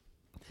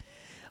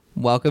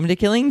Welcome to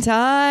Killing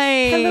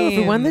Time. Hello,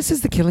 everyone. This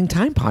is the Killing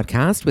Time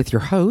podcast with your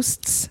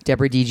hosts,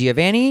 Deborah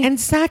DiGiovanni. and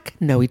Zach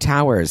Noe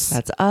Towers.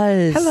 That's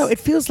us. Hello. It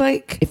feels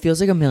like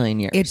a million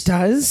years. it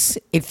does.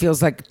 It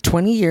feels like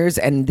 20 years,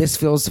 and this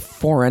feels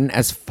foreign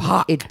as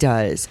fuck. It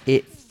does.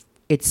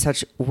 It's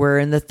such. We're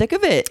in the thick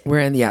of it. We're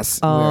in,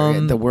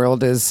 the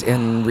world is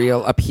in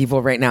real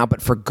upheaval right now,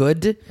 but for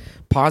good,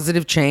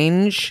 positive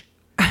change.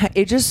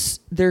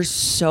 There's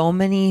so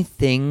many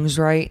things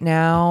right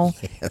now.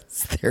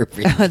 Yes, there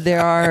really There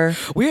are.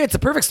 It's a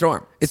perfect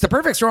storm. It's the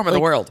perfect storm of the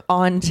world.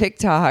 On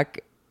TikTok,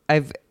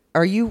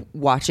 are you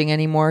watching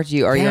anymore?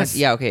 Yes.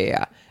 Yeah, okay,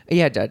 yeah.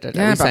 Yeah,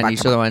 Yeah, we send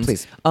each other ones.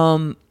 please.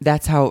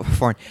 That's how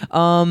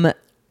foreign.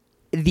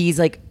 These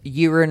like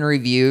year in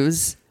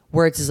reviews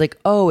where it's just like,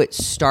 oh, it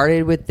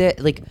started with it,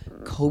 like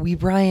Kobe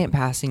Bryant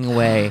passing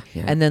away,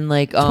 Yeah. and then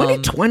like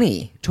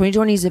 2020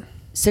 is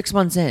 6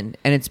 months in,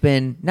 and it's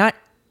been not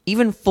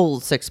even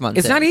full 6 months.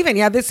 It's not even.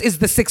 Yeah, this is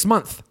the 6th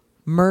month.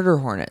 Murder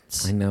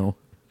hornets, I know.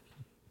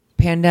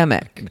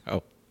 pandemic,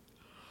 No.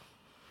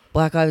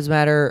 Black Lives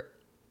Matter.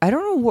 I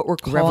don't know what we're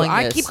calling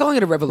I this. keep calling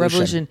it a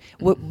revolution.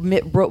 What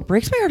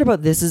breaks my heart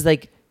about this is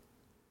like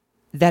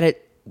that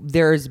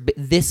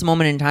this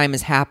moment in time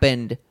has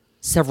happened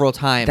several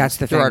times That's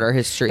the throughout thing. our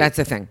history. That's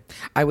the thing.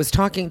 I was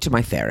talking to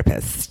my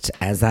therapist,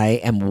 as I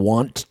am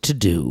wont to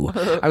do.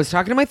 I was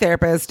talking to my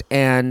therapist,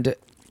 and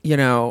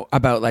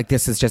about like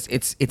this is just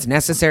it's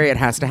necessary. It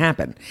has to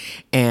happen,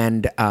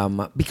 and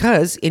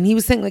and he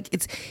was saying like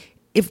it's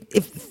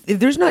if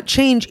there's not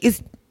change,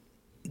 it's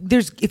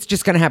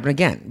just going to happen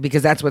again,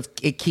 because that's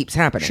it keeps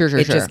happening. Sure.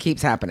 Just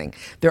keeps happening.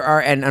 There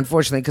are, and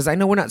unfortunately, because I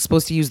know we're not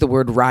supposed to use the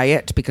word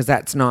riot, because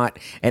that's not.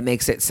 It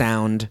makes it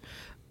sound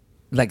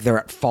like they're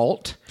at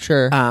fault.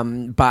 Sure.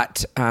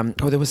 But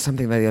there was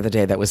something the other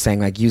day that was saying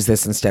like use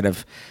this instead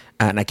of,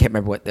 and I can't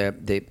remember what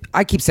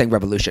I keep saying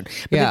revolution.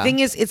 But Yeah. the thing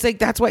is, it's like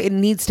that's why it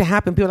needs to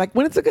happen. People are like,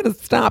 when is it going to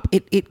stop?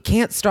 It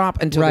can't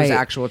stop until there's Right.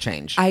 actual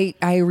change. I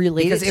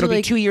relate because it it'll to be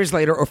like, 2 years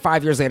later, or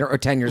 5 years later, or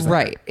 10 years later.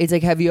 right. It's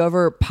like, have you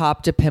ever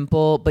popped a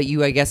pimple, but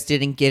you I guess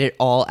didn't get it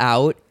all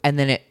out, and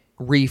then it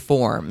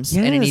reforms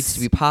and it Yes. needs to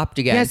be popped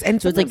again. Yes,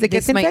 and so it's like sometimes it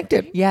gets this might-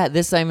 infected. Yeah,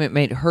 this time it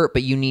might hurt,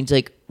 but you need to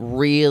like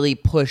really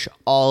push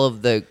all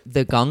of the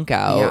gunk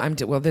out.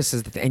 Yeah, well, this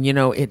is the thing. And,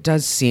 it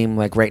does seem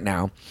like right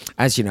now,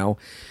 as you know,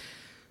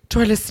 to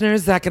our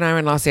listeners, Zach and I are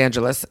in Los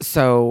Angeles.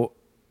 So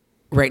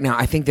right now,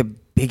 I think the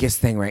biggest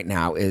thing right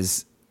now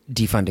is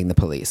defunding the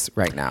police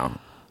right now.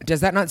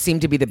 Does that not seem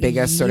to be the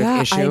biggest sort of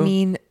issue? I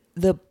mean,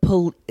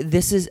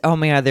 this is, oh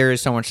my God, there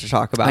is so much to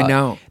talk about. I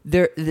know.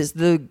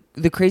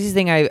 The craziest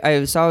thing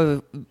I saw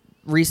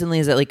recently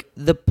is that like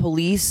the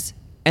police,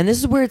 and this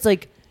is where it's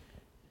like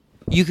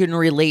you can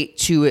relate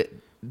to it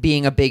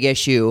being a big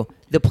issue.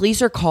 The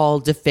police are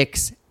called to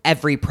fix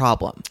every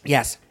problem.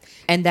 Yes.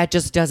 And that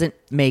just doesn't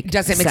make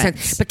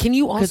sense. But can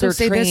you 'Cause also they're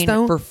say this, trained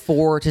though? for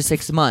 4 to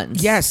 6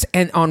 months. Yes,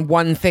 and on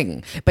one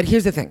thing. But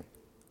here's the thing.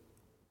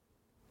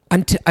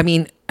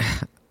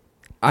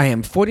 I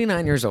am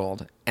 49 years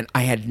old, and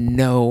I didn't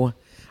know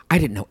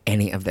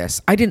any of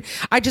this. I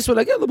just was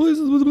like, yeah, the police.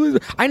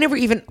 I never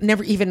even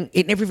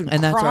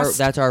And crossed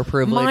that's our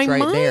privilege my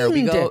right there.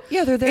 We mind. go,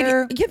 yeah, they're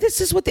there. And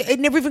this is it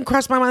never even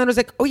crossed my mind. I was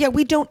like, oh yeah,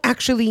 we don't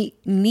actually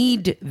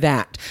need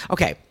that.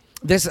 Okay.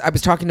 I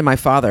was talking to my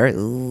father,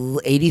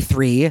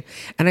 83,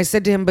 and I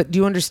said to him, but do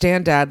you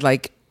understand, Dad,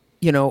 like,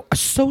 a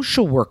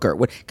social worker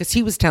would, because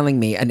he was telling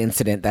me an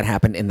incident that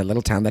happened in the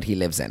little town that he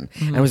lives in,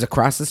 and it was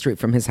across the street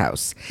from his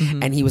house.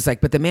 And he was like,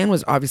 but the man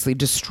was obviously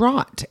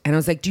distraught. And I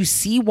was like, do you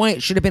see why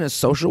it should have been a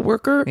social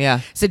worker?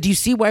 Yeah. I said, do you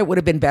see why it would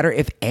have been better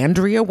if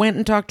Andrea went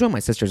and talked to him? My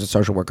sister's a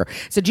social worker. I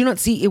said, do you not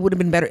see it would have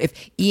been better if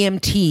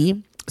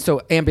EMT, so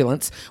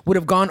ambulance, would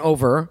have gone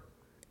over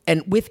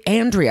and with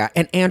Andrea,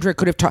 and Andrea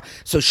could have talked.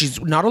 So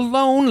she's not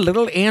alone,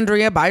 little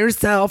Andrea by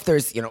herself.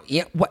 There's,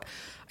 what?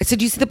 I said,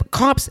 do you see the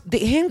cops?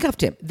 They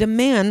handcuffed him. The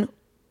man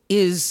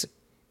is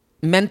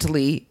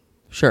mentally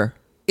Sure.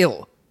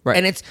 ill. Right.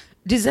 And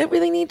does that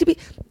really need to be?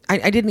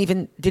 I didn't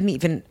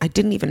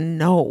even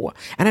know.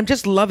 And I'm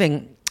just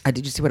loving. Did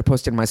you see what I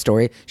posted in my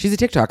story? She's a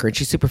TikToker and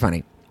she's super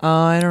funny.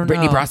 I don't know.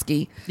 Brittany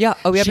Broski. Yeah.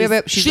 Oh, yeah.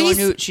 She's- She's the one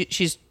who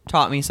she's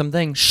taught me some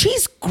things.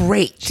 She's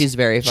great. She's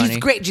very funny. She's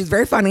great. She's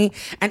very funny.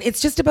 And it's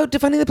just about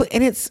defunding the police.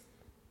 And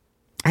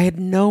I had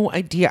no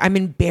idea. I'm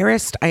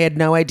embarrassed. I had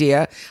no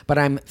idea, but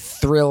I'm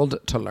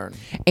thrilled to learn.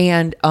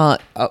 And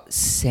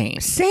same.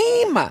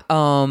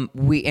 And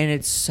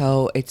it's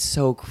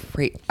so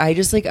great. I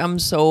just like I'm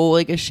so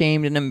like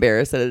ashamed and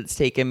embarrassed that it's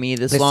taken me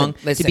this long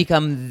to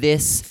become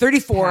this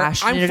 34. I'm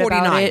passionate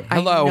 49. about it.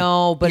 Hello. I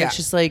know, but Yeah. it's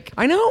just like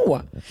I know.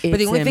 But the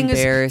it's only thing is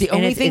embarrassing.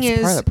 And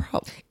it's part of the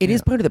problem. It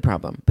is part of the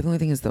problem. But the only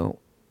thing is though,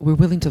 we're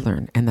willing to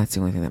learn, and that's the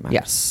only thing that matters.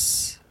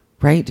 Yes.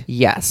 Right?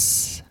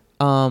 Yes.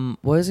 What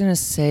was I gonna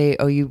say?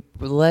 Oh, you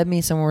led me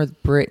somewhere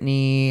with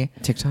Brittany.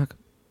 TikTok?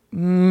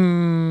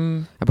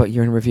 About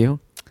year in review?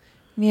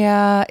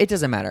 Yeah, it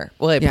doesn't matter.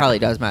 Well, it Yeah. probably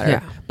does matter.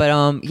 Yeah.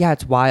 But yeah,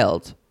 it's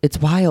wild. It's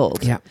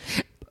wild. Yeah.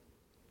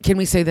 Can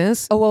we say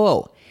this?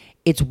 Oh.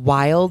 it's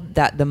wild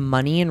that the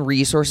money and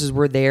resources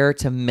were there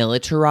to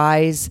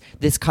militarize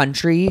this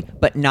country,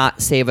 but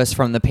not save us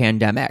from the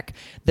pandemic.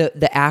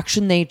 The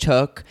action they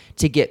took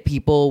to get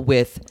people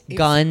with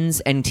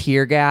guns and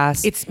tear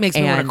gas. It makes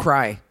me want to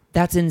cry.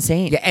 That's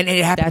insane. Yeah, and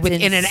it happened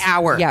within an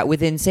hour. Yeah,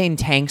 with insane.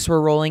 Tanks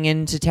were rolling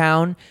into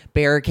town,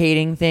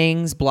 barricading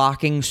things,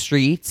 blocking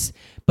streets,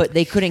 but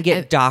they couldn't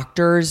get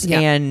doctors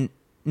and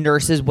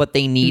nurses what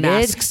they needed.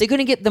 Masks. They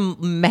couldn't get the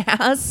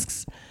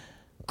masks.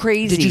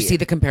 Crazy. Did you see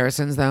the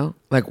comparisons though?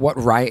 Like what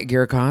riot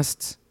gear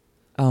costs?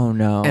 Oh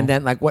no! And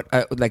then like what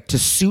like to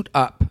suit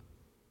up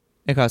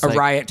it costs a like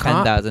riot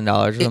cop,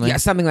 $10,000 or something. Yeah,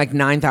 something like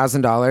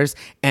 $9,000,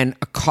 and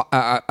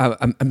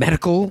a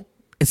medical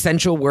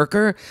essential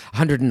worker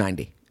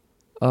 $190.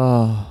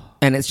 Oh,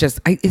 and it's just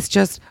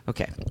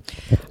okay.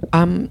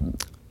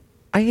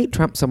 I hate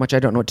Trump so much I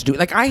don't know what to do.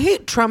 Like I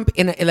hate Trump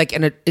in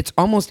a it's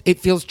almost, it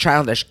feels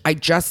childish. I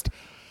just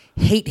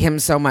hate him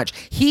so much.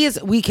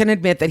 We can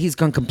admit that he's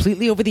gone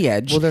completely over the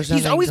edge. Well, there's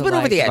he's nothing always to been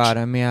over like the edge. about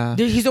him, yeah.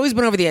 He's always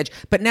been over the edge.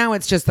 But now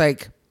it's just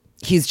like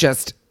he's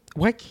just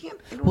why can't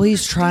I don't well,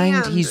 he's trying.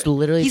 understand. He's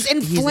literally. He's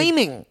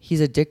inflaming.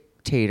 He's a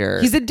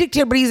dictator. He's a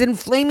dictator, but he's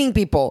inflaming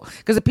people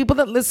because the people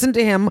that listen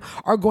to him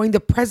are going, the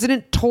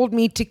president told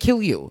me to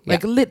kill you.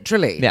 Like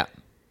literally. Yeah.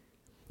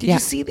 Did you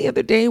see the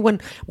other day when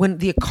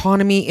the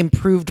economy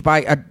improved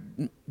by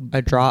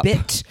a drop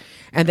bit,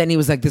 and then he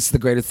was like, "This is the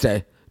greatest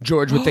day."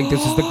 George would think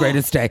this is the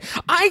greatest day.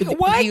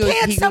 Why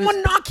can't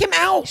someone knock him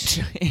out?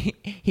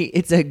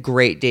 It's a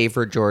great day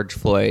for George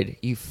Floyd.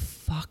 You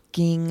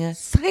fucking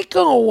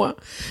psycho.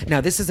 Now,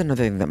 this is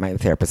another thing that my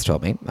therapist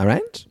told me, all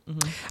right?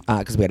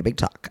 Because we had a big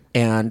talk.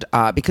 And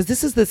because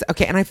this,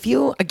 okay, and I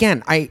feel,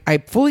 again,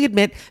 I fully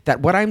admit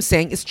that what I'm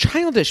saying is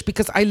childish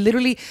because I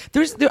literally,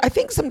 I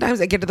think sometimes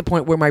I get to the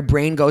point where my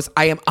brain goes,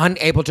 I am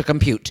unable to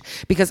compute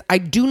because I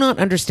do not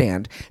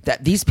understand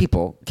that these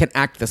people can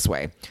act this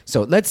way.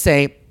 So let's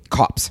say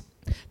cops,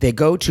 they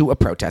go to a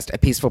protest, a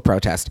peaceful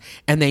protest,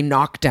 and they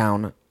knock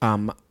down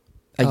a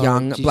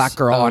young black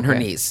girl on her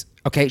knees.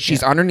 Okay,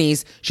 she's on her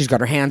knees, she's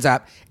got her hands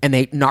up, and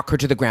they knock her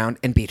to the ground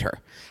and beat her.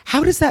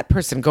 How does that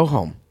person go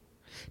home,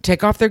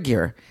 take off their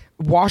gear,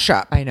 wash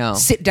up, I know,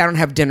 sit down and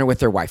have dinner with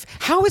their wife?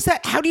 How is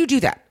that? How do you do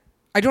that?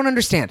 I don't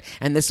understand.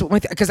 And this is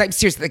what because I'm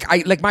seriously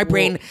like my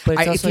brain.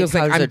 It feels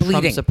like I'm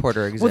bleeding. Trump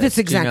supporter exists, well, that's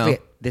exactly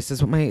it. This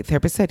is what my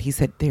therapist said. He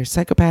said they're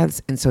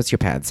psychopaths and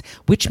sociopaths,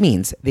 which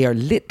means they are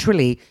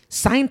literally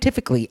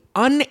scientifically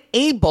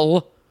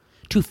unable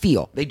to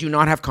feel. They do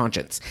not have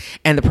conscience.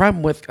 And the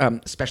problem with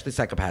especially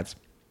psychopaths,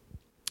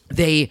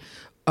 they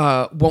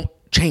won't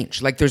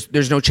change. Like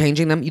there's no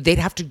changing them. They'd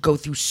have to go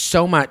through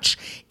so much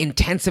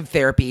intensive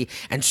therapy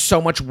and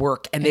so much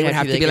work, and they would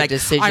have to be like,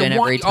 decision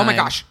every time. Oh my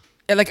gosh.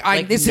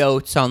 Like this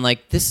notes on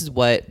like this is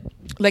what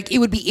like it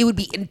would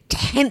be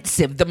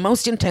intensive, the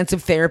most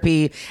intensive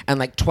therapy and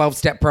like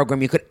 12-step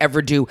program you could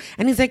ever do.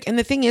 And he's like, and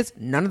the thing is,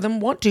 none of them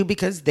want to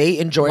because they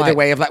enjoy their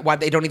way of like why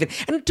they don't even,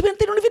 and to be honest,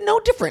 they don't even know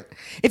different.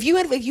 If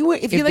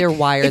they're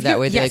wired that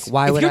way, they're like,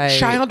 why would I? If your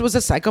child was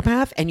a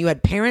psychopath and you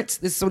had parents,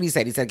 this is what he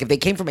said. He said like, if they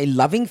came from a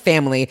loving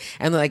family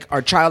and like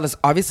our child is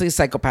obviously a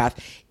psychopath,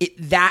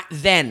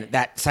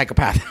 that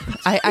psychopath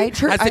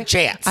has a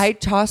chance. I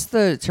toss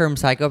the term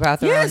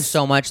psychopath around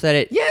so much that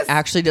it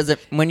actually doesn't.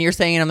 When you're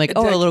saying it, I'm like,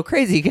 oh, a little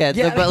crazy kid.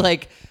 Yeah, but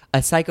like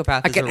a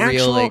psychopath is a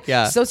real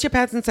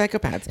sociopaths and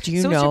psychopaths. Do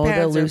you know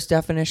the loose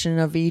definition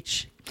of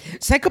each?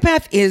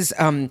 Psychopath is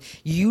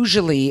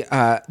usually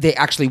they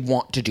actually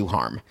want to do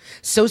harm.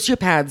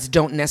 Sociopaths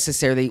don't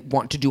necessarily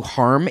want to do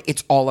harm.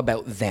 It's all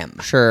about them.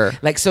 Sure.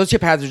 Like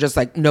sociopaths are just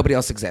like nobody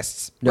else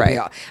exists. Nobody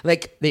else.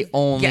 Like they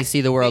only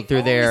see the world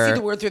through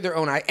their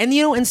own eye. And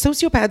and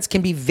sociopaths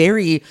can be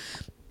very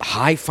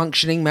high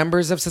functioning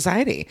members of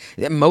society.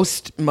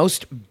 Most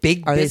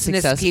big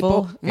business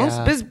people.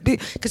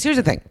 Because here's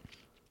the thing.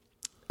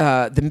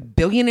 The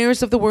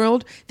billionaires of the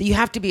world, that you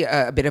have to be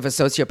a bit of a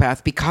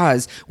sociopath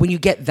because when you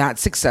get that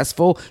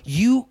successful,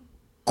 you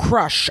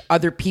crush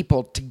other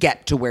people to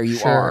get to where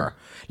you are.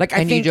 Like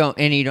I think, you don't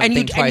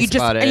think twice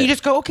about it, and you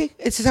just go, okay,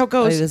 this is how it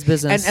goes. Like this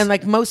business, and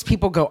like most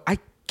people go, I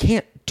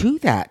can't do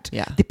that.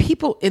 Yeah. The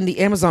people in the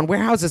Amazon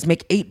warehouses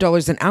make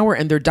 $8 an hour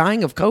and they're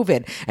dying of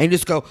COVID. And you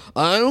just go,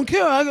 I don't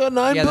care. I got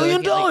 $9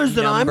 billion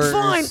and I'm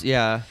fine.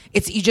 Yeah.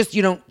 It's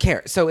you don't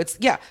care. So it's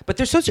but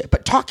they're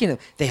but talking to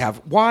them, they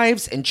have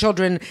wives and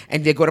children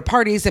and they go to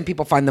parties and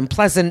people find them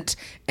pleasant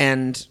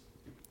and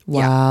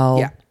wow.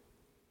 Yeah.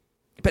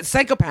 But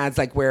psychopaths,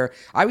 like where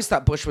I always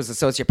thought Bush was a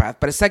sociopath,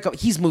 but he's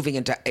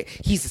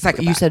a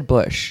psychopath. You said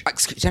Bush.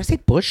 Did I say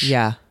Bush?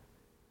 Yeah.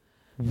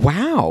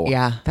 Wow.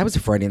 Yeah. That was a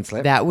Freudian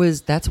slip.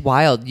 That's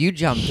wild. You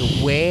jumped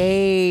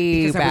way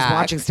because back. I was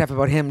watching stuff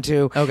about him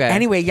too. Okay.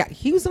 Anyway, yeah,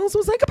 he was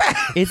also a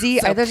psychopath. Is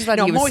he? I just thought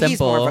he was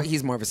simple.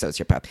 He's more of a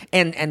sociopath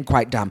and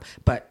quite dumb.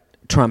 But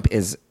Trump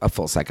is a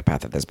full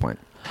psychopath at this point.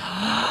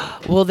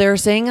 Well, they're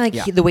saying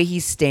like the way he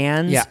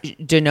stands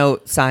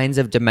denote signs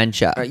of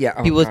dementia.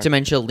 People with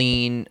dementia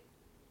lean,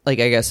 like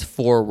I guess,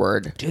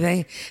 forward. Do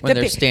they? When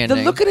they're standing.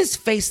 The look at his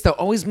face though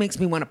always makes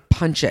me want to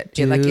punch it.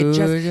 Like it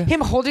just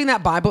him holding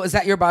that Bible. Is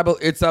that your Bible?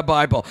 It's a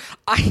Bible.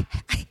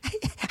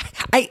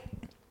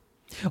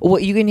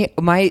 What you can hear,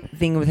 my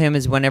thing with him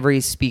is whenever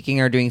he's speaking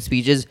or doing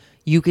speeches,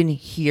 you can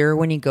hear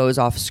when he goes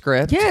off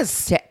script.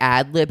 Yes. To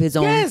ad lib his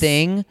own Yes.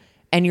 thing,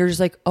 and you're just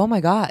like, oh my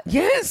god.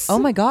 Yes. Oh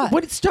my god.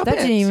 What? Stop that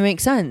it. didn't even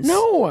make sense.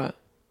 No.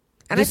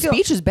 And The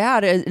speech is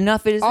bad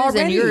enough as it is, and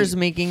Already.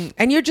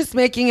 you're just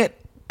making it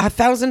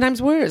 1,000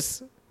 times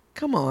worse.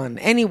 Come on.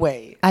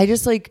 Anyway. I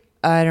just like,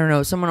 I don't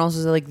know. Someone else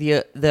is like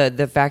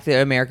the fact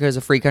that America is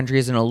a free country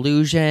is an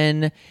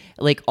illusion.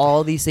 Like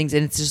all these things,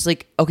 and it's just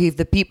like, okay, if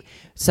the people,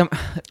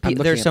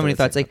 there's so many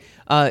thoughts. Like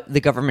the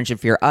government should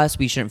fear us.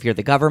 We shouldn't fear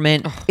the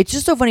government. It's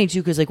just so funny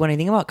too, because like when I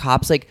think about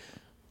cops, like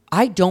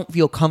I don't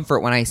feel comfort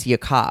when I see a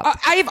cop.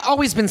 I've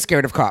always been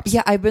scared of cops.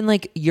 Yeah, I've been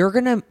like, you're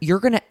gonna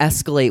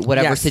escalate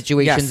whatever Yes,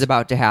 situation's yes.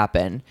 about to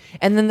happen,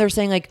 and then they're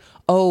saying like,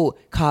 oh,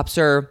 cops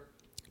are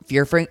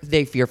fear for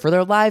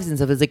their lives and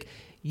stuff. It's like,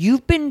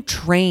 you've been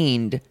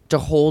trained to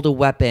hold a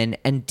weapon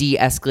and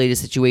de-escalate a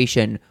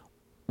situation.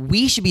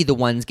 We should be the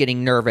ones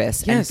getting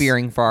nervous and Yes.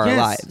 fearing for our Yes.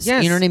 lives.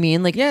 Yes. You know what I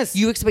mean? Like, Yes.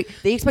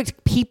 they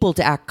expect people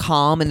to act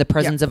calm in the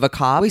presence of a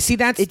cop. Well, see,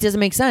 it doesn't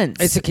make sense.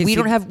 It's okay, we see-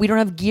 don't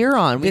have gear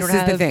on. This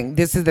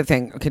is the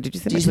thing. Okay, did you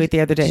see my you tweet the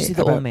other day? did you see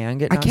the old man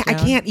get I knocked can't. down? I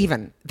can't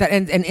even. That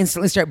and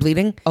instantly start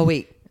bleeding. Oh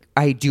wait,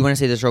 I do want to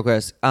say this real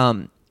quick.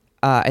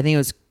 I think it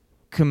was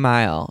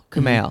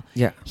Kumail.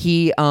 Yeah.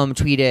 He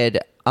tweeted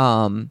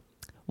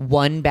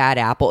one bad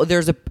apple. If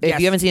Yes.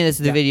 you haven't seen this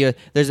in the Yeah. video,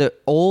 there's a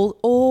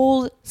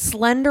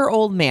slender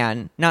old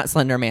man, not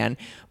slender man,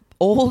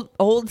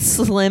 old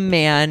slim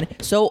man,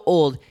 so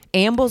old.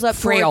 Ambles up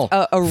Frail.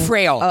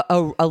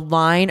 towards a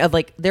line of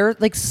like they're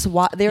like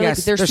SWAT. They're Yes,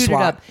 like they're they're suited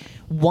SWAT. up.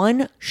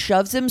 One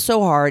shoves him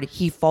so hard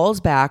he falls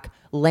back,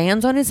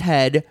 lands on his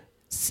head,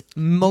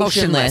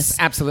 motionless.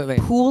 Absolutely.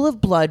 Pool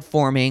of blood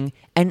forming,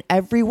 and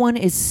everyone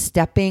is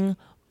stepping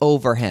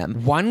over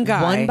him. One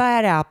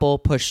bad apple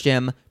pushed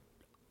him.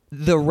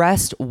 The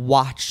rest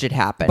watched it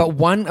happen. But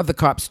one of the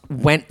cops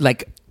went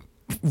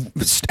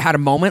had a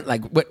moment,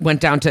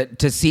 went down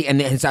to see,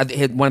 and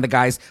one of the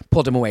guys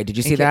pulled him away. Did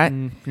you see that?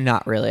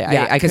 Not really.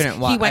 Yeah, I 'cause couldn't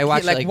watch. he went, I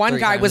watched like one 3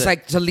 guy times. was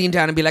like to lean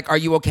down and be like, "Are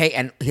you okay?"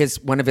 And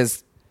one of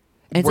his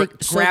And it's like,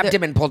 so grabbed the-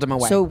 him and pulled him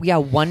away. So yeah,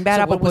 one bad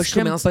So apple what was pushed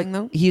him. Kumail saying,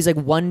 though? He's like,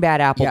 one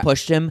bad apple Yeah.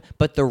 pushed him,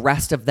 but the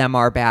rest of them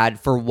are bad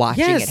for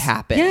watching it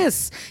happen.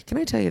 Yes. Can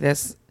I tell you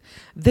this?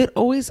 I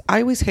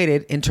always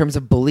hated, in terms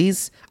of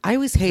bullies, I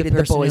always hated the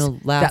person boys who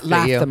laughed that at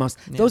laughed you. the most.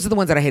 Yeah. Those are the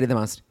ones that I hated the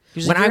most.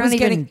 You're When like, I you're was not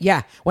getting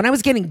even- when I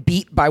was getting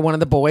beat by one of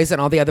the boys and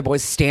all the other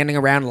boys standing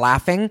around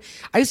laughing,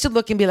 I used to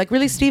look and be like,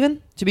 "Really, Steven?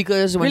 To be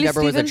clear, this is when Really,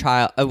 Deborah was a Steven?"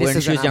 child. When This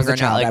is she was when younger, a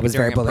child. not like I was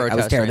very during a bullied. I was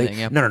protest or terribly. anything,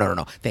 yeah.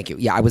 No. Thank you.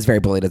 Yeah, I was very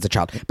bullied as a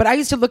child. But I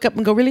used to look up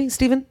and go, "Really,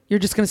 Steven? You're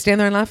just going to stand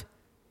there and laugh?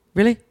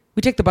 Really?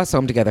 We take the bus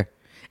home together."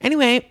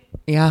 Anyway,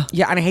 Yeah.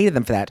 and I hated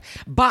them for that.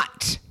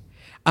 But,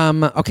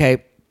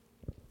 okay.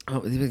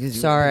 Oh,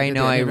 Sorry, I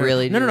know, I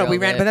really No. We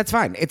derailed ran, it. but that's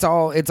fine. It's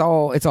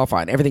all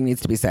fine. Everything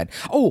needs to be said.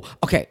 Oh,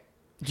 okay.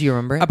 Do you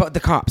remember it? About the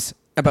cops,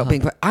 about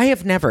being. I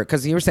have never,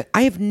 because you were saying,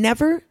 I have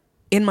never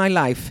in my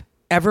life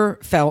ever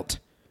felt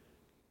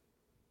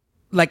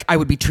like I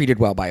would be treated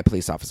well by a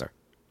police officer.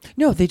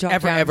 No, they talk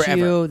Ever, down ever, to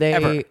ever, you. They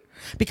ever.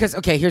 Because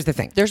here's the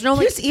thing. There's no,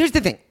 like- here's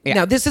the thing.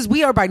 Yeah. Now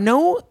we are by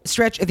no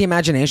stretch of the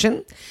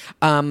imagination.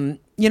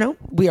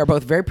 We are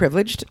both very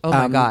privileged. Oh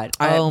my God.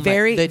 I am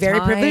very the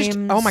privileged.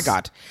 times- Oh my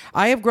God.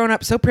 I have grown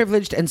up so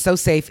privileged and so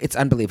safe. It's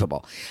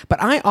unbelievable. But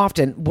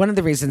one of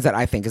the reasons that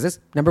I think is this: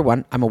 number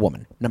one, I'm a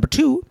woman. Number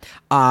two,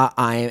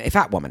 I'm a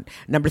fat woman.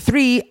 Number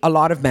three, a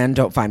lot of men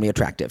don't find me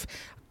attractive.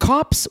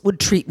 Cops would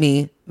treat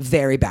me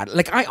very bad.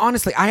 Like, I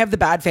have the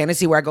bad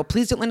fantasy where I go,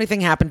 please don't let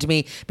anything happen to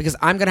me, because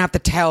I'm going to have to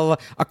tell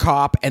a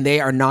cop and they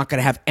are not going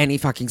to have any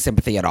fucking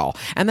sympathy at all.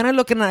 And then I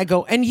look and I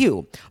go, and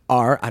you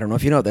are, I don't know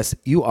if you know this,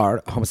 you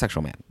are a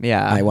homosexual man.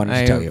 Yeah, I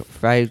wanted to tell you.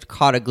 I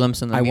caught a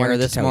glimpse in the I mirror wanted to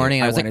this tell you.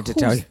 morning. I was like, wanted to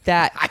 "Who's tell you.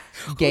 that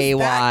Who's gay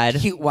that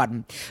wad?" cute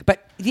one.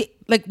 But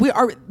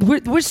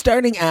we're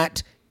starting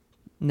at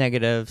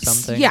Negative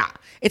something. Yeah.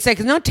 It's like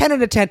not 10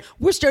 out of 10.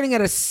 We're starting at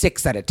a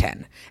 6 out of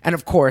 10. And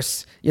of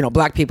course,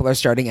 black people are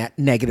starting at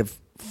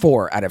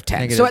 -4 out of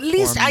 10. So at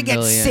least I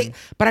get 6.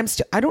 But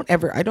I don't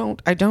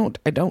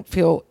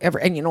feel ever.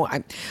 And I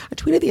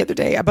tweeted the other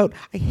day about,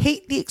 I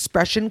hate the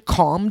expression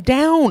calm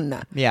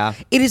down. Yeah.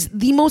 It is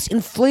the most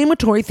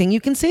inflammatory thing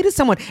you can say to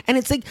someone. And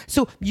it's like,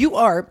 so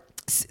you're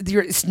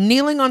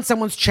kneeling on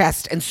someone's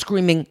chest and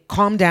screaming,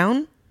 calm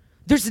down.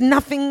 There's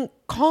nothing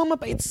calm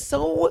about it.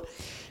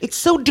 It's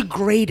so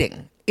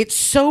degrading. It's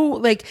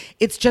so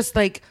it's just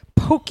like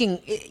poking.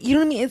 You know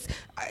what I mean? It's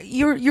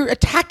you're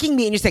attacking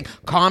me and you're saying,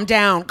 calm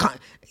down.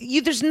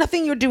 There's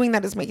nothing you're doing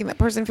that is making that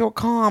person feel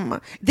calm.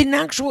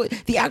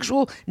 The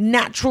actual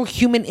natural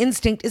human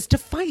instinct is to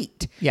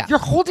fight. Yeah. You're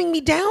holding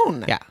me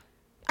down. Yeah.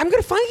 I'm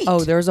gonna fight.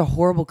 Oh, there's a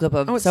horrible clip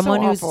of it's so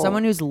awful.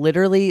 someone who's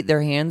literally,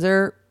 their hands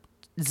are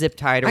zip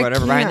tied or I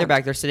whatever behind their can't.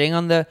 back. They're sitting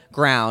on the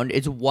ground.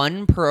 It's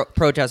one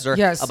protester.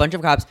 Yes. A bunch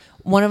of cops.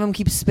 One of them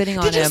keeps spitting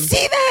on Did you him.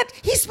 see that?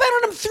 He spat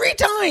on him 3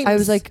 times. I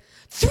was like,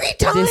 3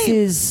 times. This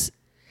is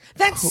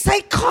That's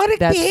psychotic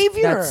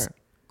behavior.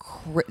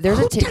 There's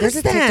Who a does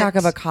TikTok that?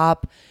 of a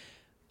cop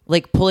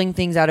like pulling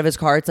things out of his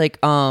car. It's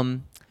like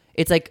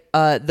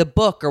the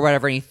book or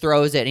whatever, and he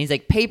throws it, and he's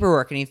like,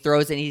 paperwork, and he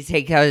throws it, and he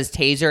takes out his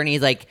taser, and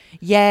he's like,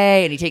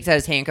 yay, and he takes out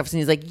his handcuffs, and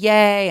he's like,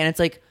 yay, and it's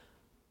like,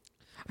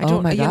 I don't.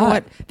 oh my you God. know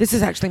what? This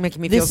is actually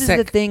making me feel This is sick.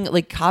 the thing,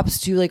 like cops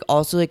too, like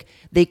also like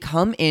they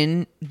come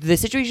in the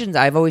situations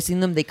I've always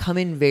seen them. They come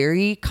in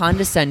very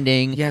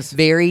condescending, Yes.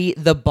 very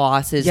the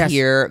boss is Yes.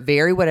 here,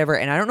 very whatever.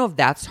 And I don't know if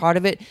that's part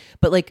of it,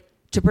 but like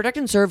to protect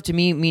and serve to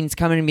me means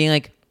coming and being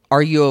like,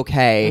 "Are you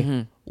okay?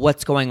 Mm-hmm.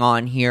 What's going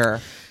on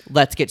here?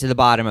 Let's get to the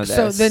bottom of this."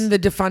 So then the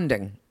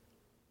defunding.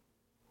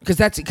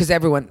 Because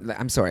everyone,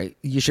 I'm sorry,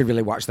 you should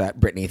really watch that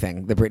Britney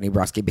thing, the Britney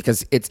Broski,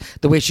 because it's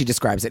the way she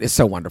describes it is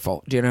so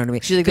wonderful. Do you know what I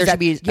mean? She's like, 'Cause there should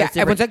be a yeah. different-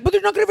 Everyone's like, but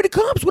there's not going to be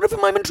any cops. What if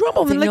I'm in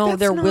trouble? And I'm like, no, that's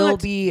there will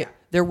not- be.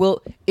 There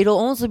will. It'll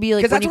also be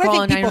like 'Cause when that's you what I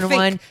call think people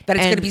 911 think, that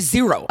it's and gonna be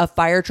zero. A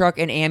fire truck,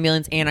 an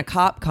ambulance, and a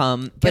cop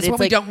come. But Guess it's what?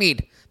 like, We don't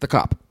need the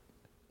cop.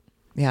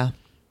 yeah.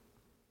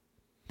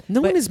 No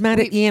one is mad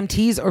at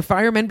EMTs or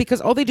firemen because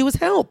all they do is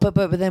help. But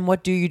then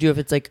what do you do if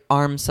it's like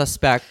armed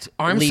suspect?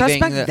 Armed leaving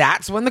suspect, the-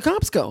 that's when the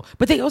cops go.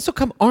 But they also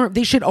come armed.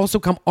 They should also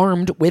come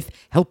armed with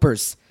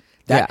helpers.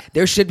 That Yeah.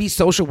 there should be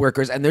social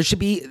workers and there should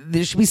be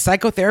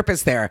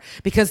psychotherapists there,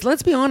 because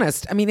let's be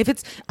honest. I mean, if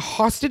it's a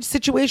hostage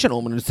situation,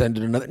 I'm going to send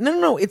it another.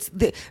 No. It's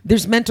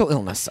there's mental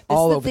illness This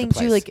all is the over thing the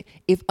place. too. Like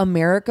if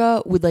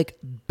America would like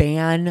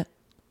ban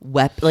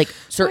like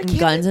certain can't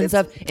guns and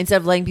it's- stuff instead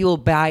of letting people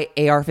buy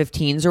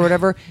AR-15s or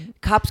whatever,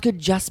 cops could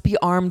just be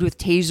armed with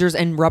tasers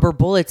and rubber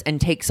bullets and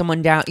take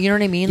someone down. You know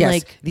what I mean? Yes.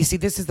 Like You see,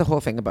 this is the whole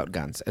thing about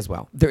guns as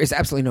well. There is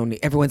absolutely no need.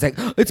 Everyone's like,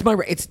 "Oh, it's my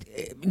right." It's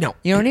no.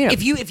 You don't need 'em.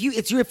 If you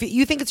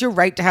think it's your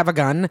right to have a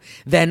gun,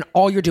 then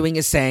all you're doing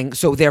is saying,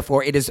 so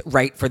therefore it is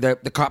right for the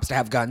cops to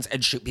have guns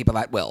and shoot people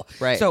at will.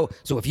 Right. So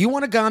if you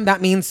want a gun, that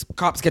means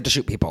cops get to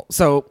shoot people.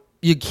 So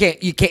you can't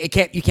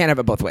have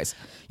it both ways.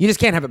 You just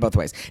can't have it both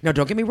ways. Now,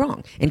 don't get me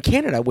wrong. In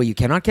Canada, where you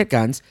cannot get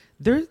guns,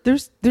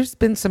 there's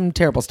been some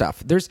terrible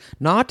stuff. There's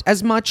not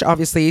as much,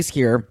 obviously, as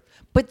here.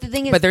 but the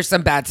thing is, But there's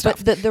some bad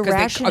stuff. But the 'Cause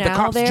rationale the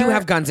cops there, do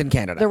have guns in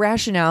Canada. The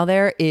rationale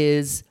there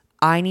is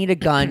I need a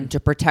gun to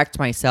protect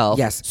myself.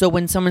 Yes. So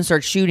when someone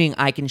starts shooting,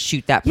 I can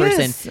shoot that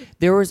person. Yes.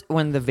 There was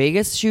when the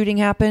Vegas shooting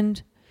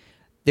happened,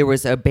 there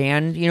was a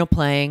band,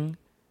 playing.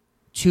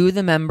 Two of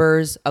the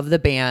members of the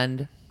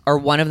band, or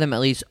one of them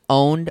at least,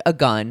 owned a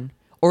gun.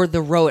 Or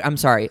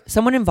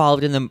someone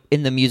involved in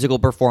the musical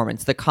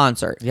performance, the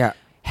concert, Yeah.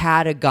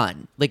 had a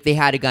gun. Like they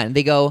had a gun.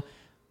 They go,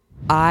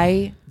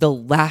 the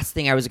last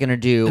thing I was gonna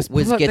do Just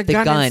was pull out get the the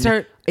gun gun. and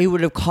start- It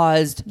would have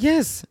caused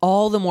Yes.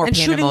 all the more And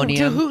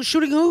pandemonium.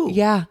 shooting who?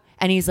 Yeah.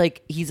 And he's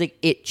like,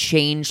 it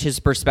changed his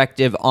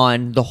perspective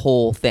on the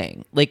whole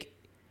thing. Like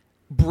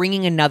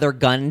bringing another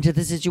gun into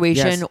the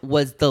situation Yes.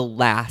 was the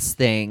last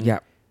thing. Yeah.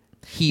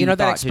 He You know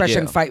that thought to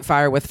expression, do. fight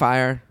fire with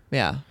fire?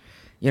 Yeah.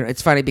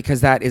 It's funny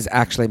because that is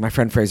actually, my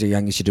friend Fraser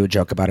Young used to do a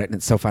joke about it, and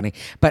it's so funny.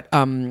 But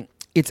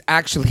it's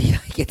actually,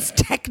 it's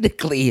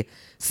technically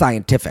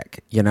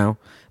scientific,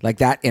 like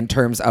that in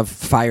terms of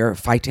fire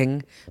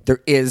fighting.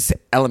 There is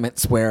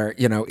elements where,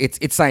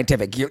 it's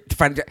scientific.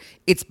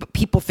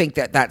 People think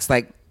that's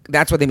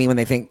what they mean when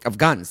they think of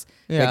guns.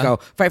 Yeah. They go,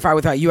 fight fire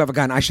with fire, you have a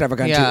gun, I should have a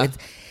gun Yeah. too.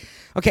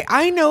 Okay,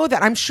 I know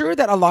that. I'm sure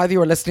that a lot of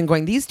you are listening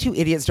going, these two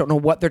idiots don't know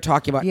what they're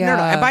talking about. No,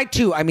 Yeah. and by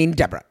two, I mean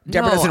Deborah.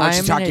 Deborah No, doesn't know what I'm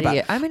she's an talking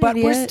idiot. about. I'm an But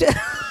we're idiot. still...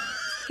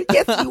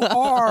 Yes, you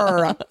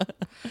are. But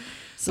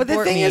the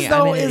Support thing me. is, I'm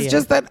though, an is idiot.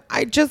 just that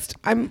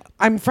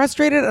I'm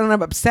frustrated and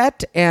I'm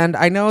upset, and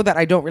I know that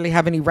I don't really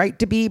have any right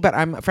to be, but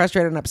I'm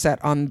frustrated and upset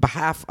on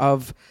behalf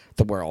of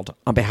the world,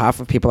 on behalf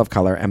of people of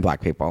color and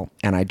black people,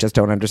 and I just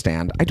don't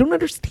understand. I don't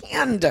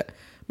understand.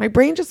 My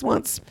brain just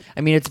wants.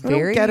 I mean, it's I don't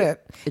very. get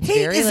it. It's Hate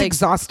very is like.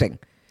 exhausting.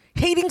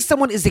 Hating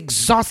someone is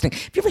exhausting.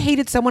 Have you ever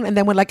hated someone and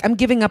then went like, I'm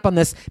giving up on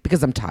this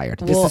because I'm tired.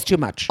 This Well, is too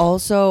much.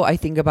 Also, I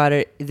think about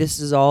it. This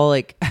is all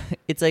like,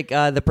 it's like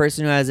the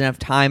person who has enough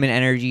time and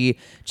energy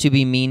to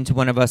be mean to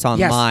one of us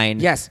online.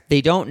 Yes.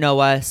 They don't know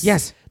us.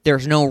 Yes.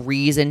 There's no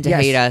reason to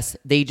Yes. hate us.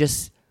 They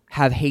just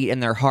have hate in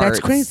their hearts.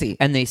 crazy.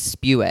 And they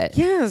spew it.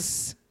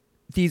 Yes.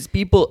 These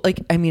people, like,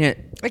 I mean,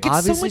 Like, it's so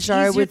obviously much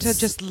started easier with to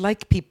just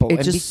like people it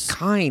and just- be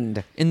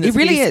kind. in this It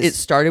really case, is. It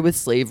started with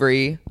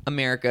slavery.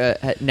 America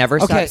had never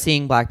Okay. stopped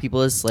seeing black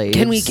people as slaves.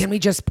 Can we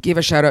just give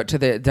a shout out to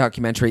the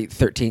documentary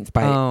 13th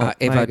by Oh,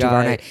 Ava my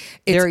God.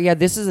 DuVernay?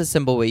 This is a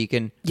simple way you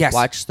can Yes.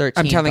 watch 13th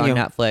I'm telling on you.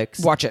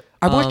 Netflix. Watch it.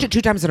 I watched it 2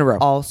 times in a row.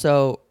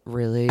 Also,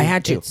 really, I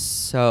had to. It's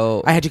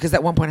so I had to, because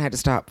at one point I had to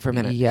stop for a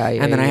minute. yeah,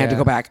 and then I had to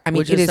go back. I mean,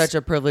 which it is such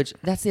a privilege.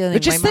 That's the other thing.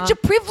 Which is My such a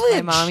privilege.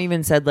 My mom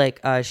even said like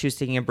she was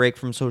taking a break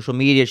from social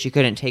media. She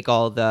couldn't take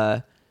all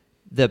the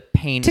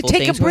painful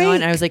take a things going on.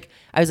 break. And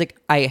I was like,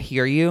 I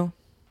hear you.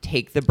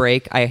 Take the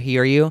break. I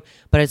hear you.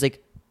 But I was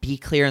like, be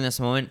clear in this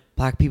moment.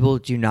 Black people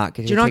do not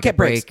get to Do not take get a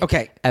break. breaks.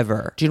 Okay.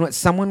 Ever. Do you know what?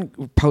 Someone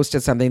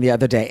posted something the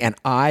other day, and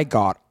I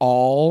got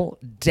all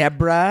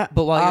Deborah.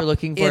 But while up you're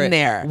looking for in it,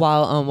 there,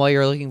 while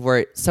you're looking for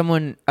it,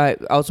 someone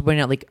also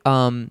pointed out like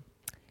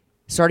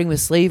starting with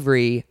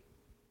slavery,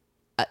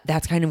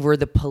 that's kind of where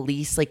the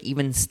police like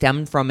even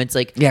stemmed from. It's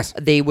like Yes.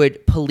 they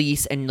would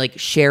police and like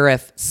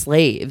sheriff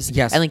slaves.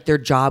 Yes. And like their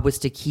job was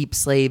to keep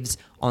slaves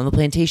on the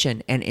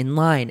plantation and in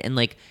line, and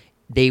like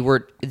they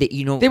were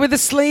They were the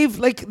slave,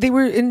 like they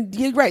were in.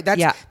 Yeah, right.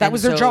 That and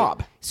was their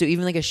job. So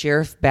even like a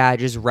sheriff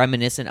badge is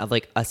reminiscent of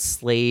like a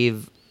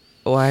slave.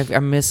 Oh,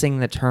 I'm missing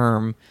the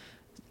term.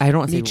 I don't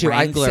want Me to too. say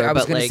wrangler, I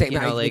was but going to like, say, you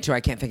know, me like, too. I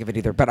can't think of it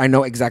either, but I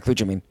know exactly what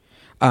you mean.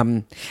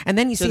 And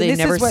then you so see, they this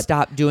never is what,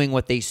 stopped doing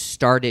what they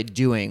started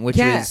doing, which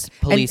yeah. was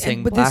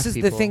policing but black this is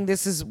people. the thing.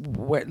 This is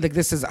where, like,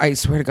 this is. I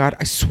swear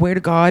to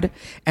God,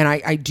 and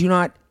I do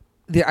not.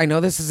 I know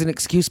this is an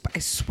excuse, but I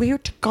swear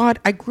to God,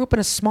 I grew up in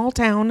a small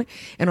town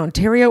in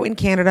Ontario, in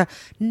Canada.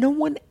 No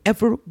one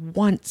ever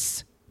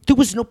once. There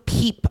was no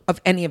peep of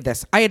any of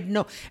this. I had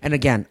no. And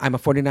again, I'm a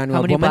 49-year-old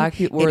How many woman. black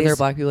people were there?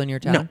 Black people in your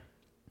town? No.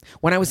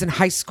 When I was in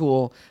high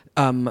school,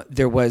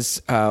 there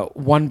was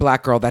one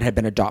black girl that had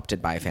been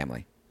adopted by a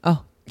family.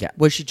 Oh, Yeah.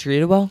 Was she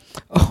treated well?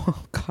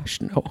 Oh gosh,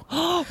 no.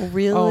 Oh,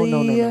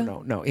 really?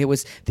 Oh no. It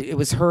was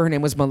her. Her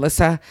name was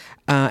Melissa,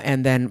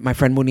 and then my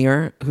friend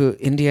Munir, who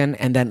Indian,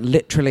 and then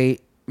literally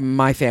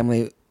my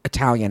family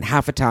Italian,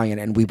 half Italian,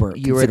 and we were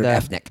You were considered the-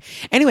 ethnic.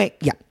 Anyway,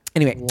 yeah.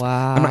 Anyway,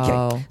 I'm not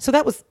Wow. kidding. So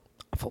that was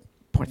awful.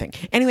 Poor thing.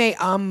 Anyway,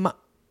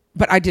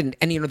 but I didn't,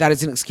 and that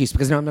is an excuse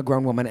because now I'm a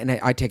grown woman and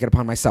I take it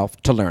upon myself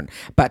to learn.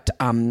 But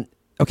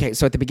okay,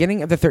 so at the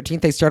beginning of the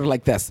 13th, they started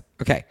like this.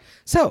 Okay,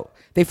 so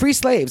they free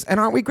slaves, and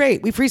aren't we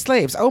great? We free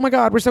slaves. Oh my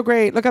God, we're so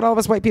great. Look at all of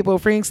us white people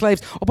freeing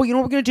slaves. Oh, but you know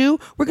what we're going to do?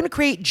 We're going to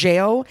create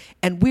jail,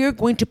 and we're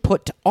going to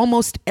put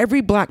almost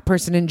every black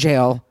person in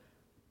jail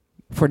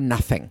for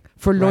nothing,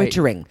 for Right.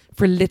 loitering,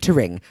 for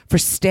littering, for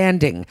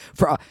standing,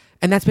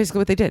 and that's basically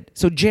what they did.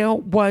 So jail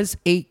was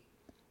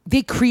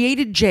they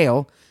created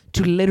jail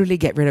to literally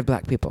get rid of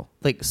black people,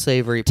 Like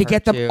slavery to part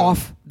get them two.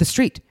 off the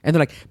street. And they're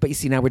like, but you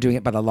see, now we're doing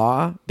it by the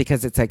law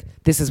because it's like,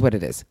 this is what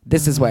it is.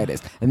 This is why it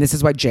is. And this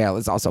is why jail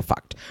is also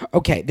fucked.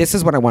 Okay, this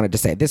is what I wanted to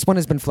say. This one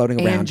has been floating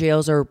And around.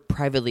 jails are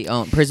privately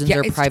owned. Prisons Yeah, are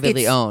it's-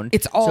 privately it's- owned.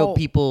 it's all- so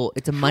people.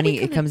 It's a How are money. we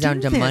It gonna comes down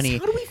do to this? money.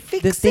 How do we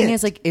fix The thing it?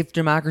 is, like, if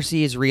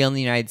democracy is real in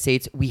the United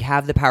States, we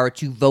have the power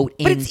to vote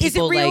But in is it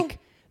people. real? Like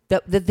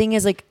the thing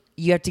is, like,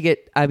 you have to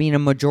get. I mean, a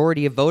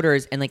majority of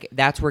voters, and like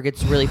that's where it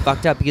gets really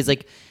fucked up because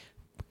like.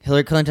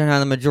 Hillary Clinton had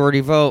the majority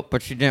vote,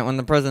 but she didn't win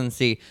the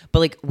presidency. But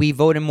like we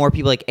vote in more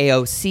people like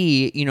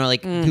AOC, you know,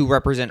 like who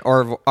represent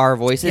our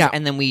voices, Yeah.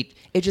 and then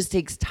it just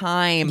takes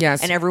time.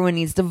 Yes. And everyone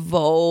needs to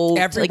vote.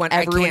 Everyone, like,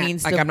 everyone I can't.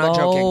 needs Like, to I'm vote. not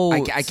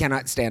joking. I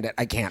cannot stand it.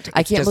 I can't.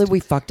 I It's can't just- believe we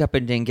fucked up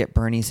and didn't get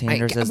Bernie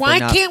Sanders as Why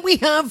the can't we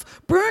have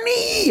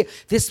Bernie?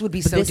 This would be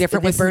so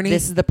different with Bernie.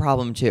 This is the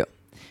problem too.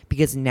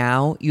 Because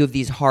now you have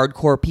these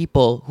hardcore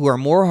people who are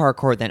more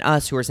hardcore than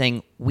us who are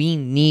saying we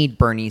need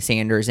Bernie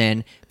Sanders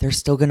in. They're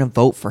still going to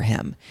vote for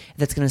him.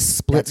 That's going to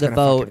split That's the gonna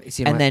vote. fucking-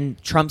 you know And what? then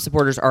Trump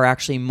supporters are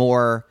actually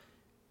more.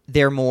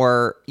 They're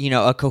more,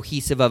 a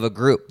cohesive of a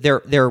group.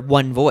 They're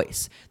one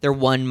voice. They're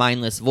one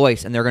mindless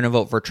voice, and they're going to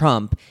vote for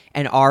Trump.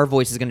 And our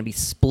voice is going to be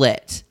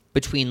split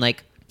between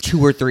like 2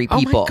 or 3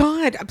 people. Oh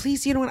my God!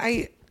 Please, you know what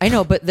I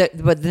know, but the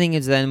thing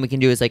is, then we can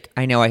do is like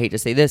I know I hate to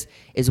say this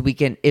is we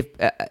can if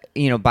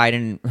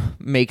Biden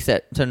makes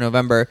it to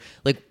November,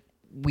 like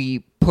we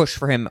push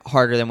for him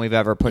harder than we've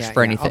ever pushed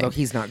for anything. Although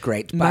he's not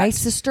great. My but-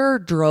 sister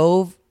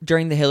drove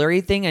during the Hillary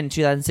thing in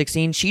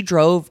 2016. She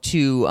drove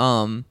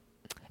to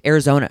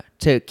Arizona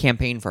to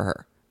campaign for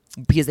her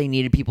because they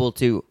needed people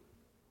to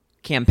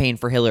campaign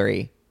for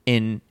Hillary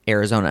in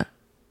Arizona.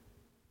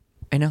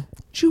 I know.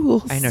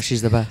 Jules. I know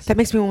she's the best. That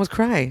makes me almost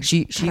cry.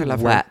 She God, I love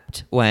her.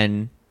 wept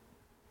when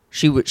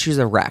she was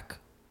a wreck.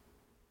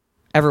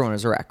 Everyone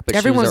was a wreck, but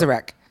Everyone she was a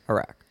wreck. A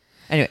wreck.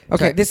 Anyway, Okay,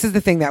 sorry. this is the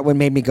thing that would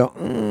made me go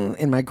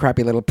in my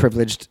crappy little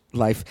privileged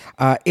life.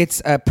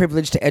 It's a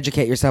privilege to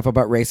educate yourself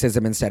about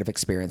racism instead of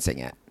experiencing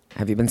it.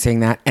 Have you been seeing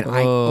that? And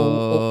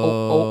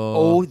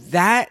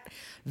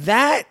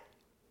that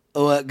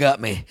it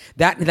got me.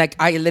 That like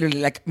I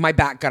literally like my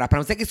back got up and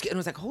I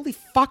was like, holy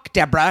fuck,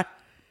 Deborah.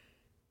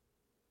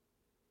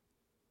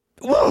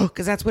 Whoa,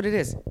 because that's what it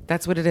is.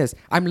 That's what it is.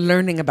 I'm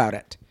learning about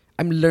it.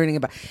 I'm learning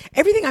about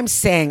everything I'm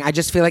saying. I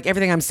just feel like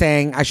everything I'm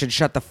saying, I should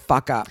shut the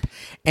fuck up.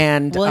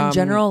 And well, in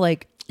general,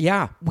 like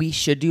yeah, we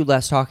should do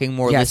less talking,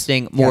 more Yes.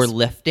 listening, more Yes.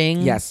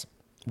 lifting. yes,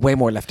 way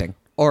more lifting.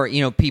 Or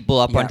people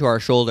up Yeah. onto our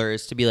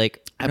shoulders to be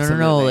like, no,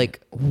 Absolutely.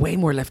 like. way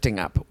more lifting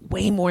up.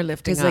 Way more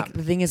lifting Because up. like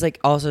the thing is like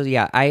also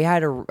I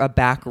had a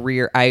back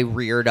rear. I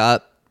reared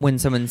up when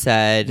someone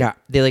said Yeah.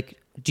 they like,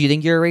 do you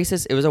think you're a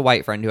racist? It was a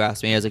white friend who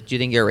asked me. I was like, do you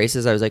think you're a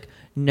racist? I was like,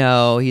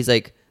 no. He's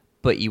like,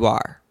 but you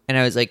are. And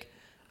I was like,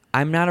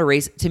 I'm not a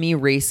racist. To me,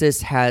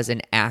 racist has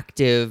an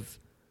active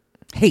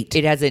Hate.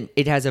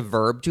 It has a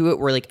verb to it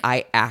where like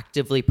I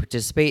actively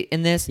participate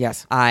in this.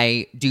 Yes.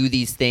 I do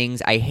these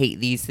things. I hate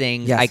these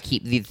things. Yes. I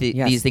keep Yes.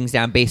 these things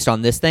down based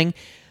on this thing.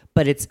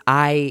 But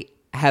I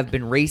have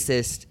been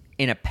racist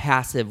in a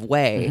passive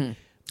way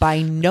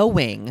by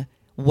knowing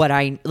what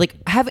I like.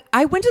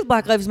 I went to the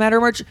Black Lives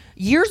Matter march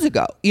years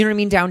ago. You know what I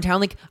mean?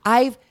 Downtown. Like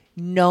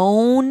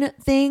known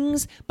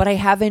things, but I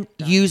haven't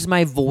used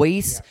my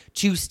voice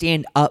to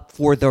stand up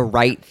for the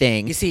right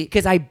thing. You see,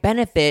 because I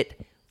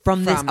benefit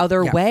from this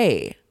other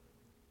way.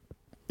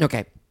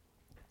 Okay.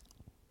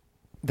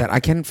 That I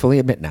can fully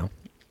admit now.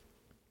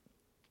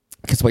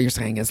 Because what you're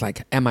saying is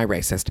like, am I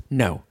racist?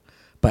 No.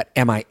 But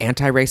am I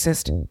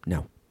anti-racist?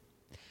 No.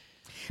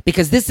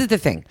 Because this is the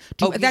thing.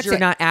 Because you're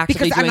not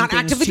actively doing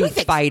things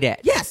to fight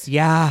it. Yes.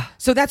 Yeah.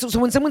 So that's so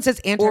when someone says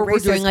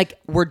anti-racist,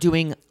 we're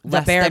doing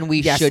less than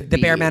we should be.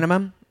 The bare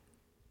minimum.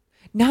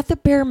 Not the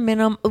bare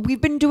minimum.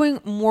 We've been doing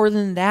more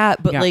than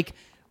that, but like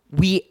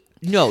we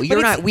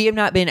have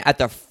not been at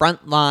the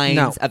front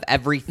lines of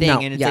everything,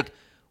 and it's like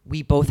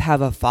we both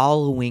have a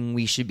following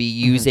we should be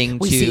using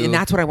to see, and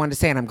that's what I wanted to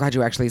say, and I'm glad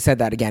you actually said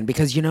that again,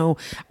 because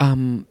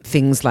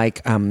things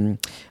like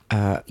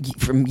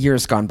from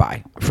years gone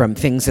by, from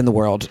things in the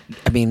world,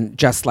 I mean,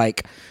 just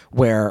like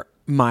where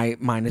my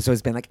mind has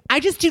always been like,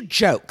 I just do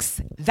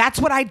jokes. That's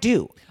what I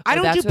do. I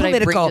don't do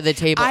political. I bring to the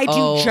table. I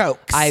do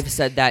jokes. I've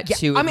said that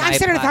too. I mean, I've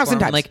said it 1,000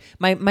 times. Like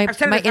my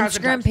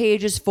Instagram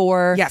page is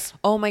for. Yes.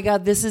 Oh my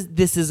God, this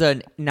is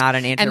not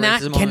an anti-racism and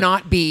that moment.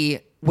 cannot be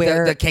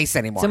the case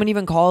anymore. Someone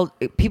even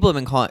people have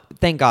been calling.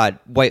 Thank God,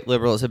 white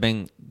liberals have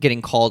been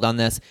getting called on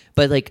this.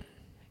 But like,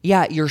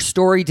 yeah, your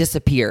story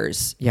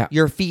disappears. Yeah.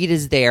 Your feed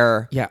is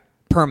there. Yeah.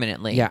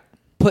 Permanently. Yeah.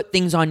 Put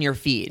things on your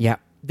feed. Yeah.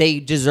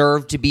 They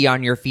deserve to be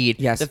on your feed.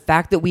 Yes. The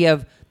fact that we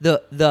have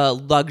the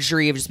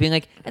luxury of just being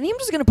like, I think I'm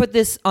just going to put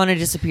this on a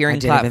disappearing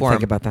platform. I didn't even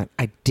think about that.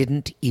 I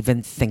didn't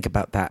even think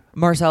about that.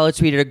 Marcella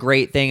tweeted a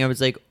great thing. It was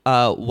like,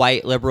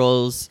 white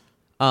liberals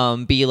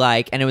be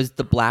like, and it was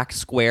the black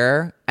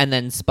square, and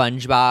then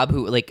SpongeBob,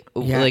 who like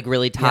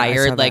really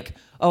tired, like,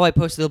 oh, I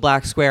posted the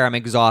black square. I'm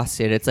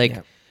exhausted. It's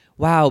like,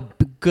 wow,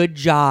 good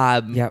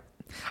job. Yep.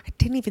 I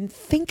didn't even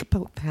think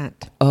about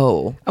that.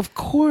 Oh, of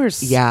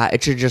course. Yeah,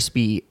 it should just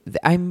be.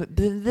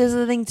 This is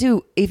the thing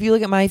too. If you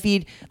look at my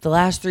feed, the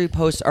last 3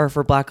 posts are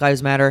for Black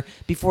Lives Matter.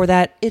 Before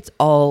that, it's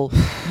all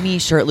me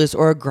shirtless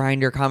or a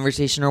grinder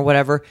conversation or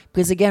whatever.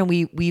 Because again,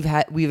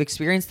 we've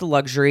experienced the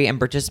luxury and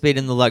participated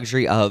in the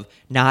luxury of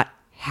not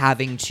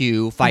having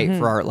to fight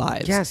for our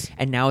lives. Yes,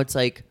 and now it's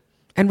like,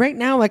 and right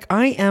now, like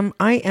I'm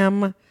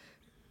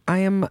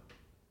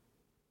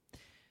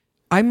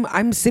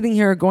sitting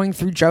here going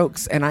through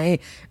jokes, and I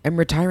am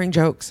retiring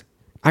jokes.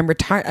 I'm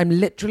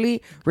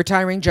literally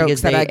retiring jokes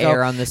because that they I go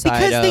err on the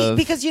side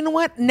because you know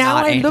what? Now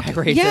I look.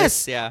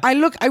 Yes, yeah. I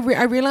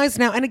realize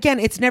now, and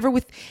again, it's never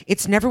with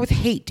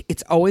hate.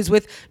 It's always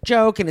with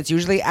joke, and it's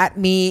usually at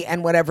me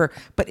and whatever.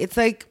 But it's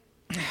like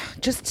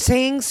just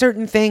saying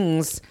certain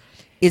things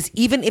is,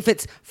 even if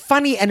it's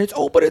funny and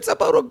but it's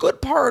about a good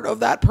part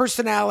of that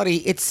personality.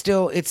 It's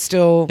still it's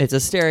a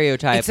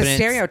stereotype. It's a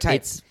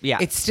stereotype.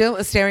 It's still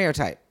a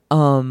stereotype.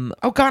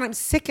 Oh God, I'm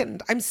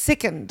sickened.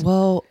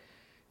 Well,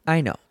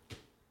 I know,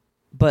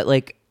 but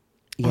like,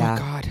 yeah. Oh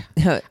God,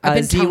 I've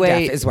been tone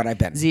deaf is what I've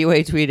been.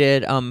 Z-Way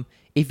tweeted,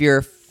 if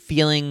you're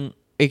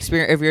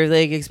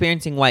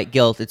experiencing white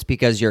guilt, it's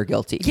because you're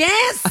guilty.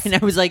 Yes, and I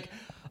was like,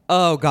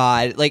 oh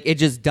God, like it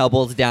just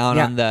doubles down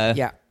on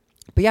the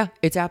But yeah,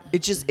 it's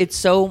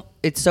so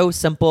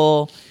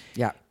simple.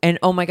 Yeah, and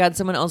oh my God,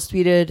 someone else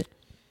tweeted,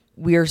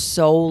 we are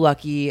so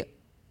lucky.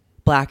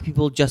 Black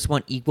people just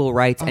want equal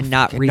rights and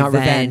not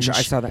revenge.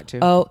 I saw that too.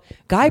 Oh,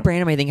 Guy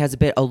Branum, I think, has a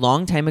bit a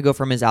long time ago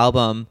from his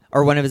album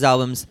or one of his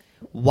albums.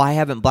 Why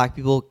haven't black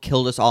people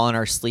killed us all in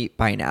our sleep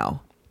by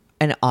now?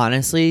 And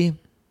honestly,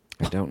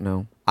 I don't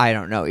know. I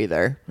don't know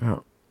either.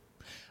 Oh.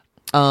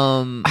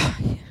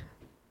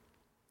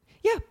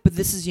 Yeah, but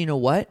this is, you know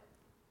what?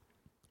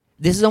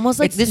 This is almost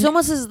like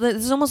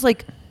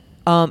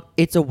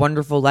It's a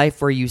Wonderful Life,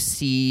 where you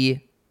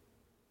see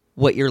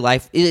what your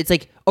life. It's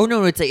like, oh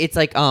no, it's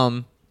like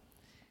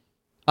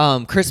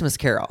Christmas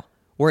Carol,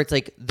 where it's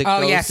like the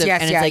ghost of,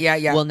 and it's like,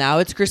 well, now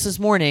it's Christmas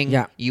morning.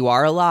 Yeah. You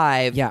are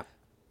alive. Yeah.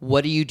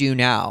 What do you do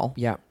now?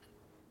 Yeah.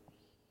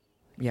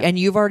 Yeah. And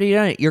you've already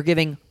done it. You're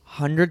giving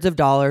hundreds of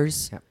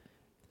dollars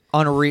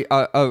on a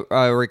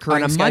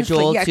recurring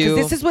schedule. Yeah, because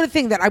this is one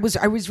thing that I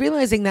was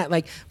realizing that,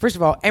 like, first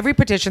of all, every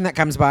petition that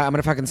comes by, I'm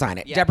gonna fucking sign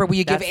it. Yeah. Deborah, will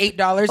you give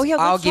 $8? Oh yeah,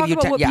 I'll give you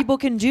 10. What people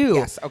can do.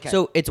 Yes. Okay.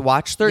 So it's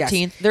Watch 13th.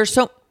 Yes. There's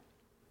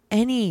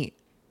any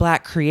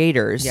black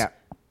creators. Yeah.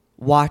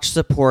 Watch,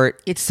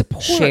 support. It's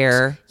support.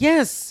 Share.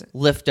 Yes.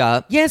 Lift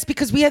up. Yes,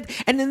 because we have,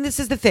 and then this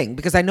is the thing,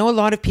 because I know a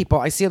lot of people,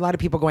 I see a lot of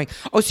people going,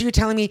 oh, so you're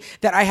telling me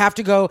that I have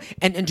to go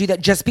and do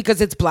that just because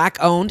it's black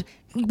owned?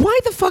 Why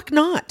the fuck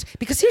not?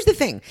 Because here's the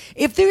thing.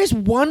 If there is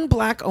one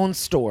black owned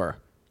store,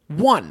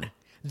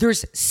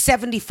 there's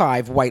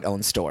 75 white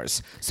owned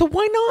stores. So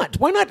why not?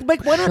 Why not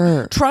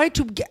try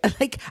to get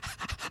like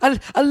a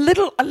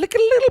little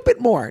bit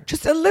more,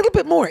 just a little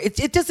bit more.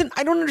 It doesn't,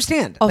 I don't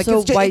understand.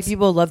 Also, white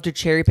people love to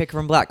cherry pick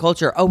from black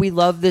culture. Oh, we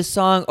love this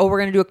song. Oh, we're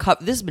going to do a cup.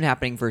 This has been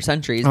happening for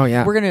centuries. Oh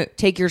yeah. We're going to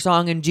take your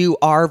song and do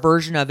our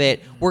version of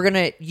it. We're going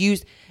to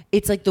use,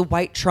 it's like the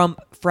white Trump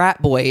frat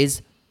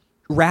boys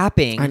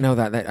rapping. I know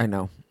that I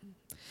know.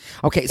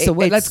 Okay, so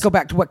wait, let's go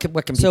back to what can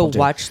people So do.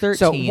 watch 13.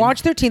 So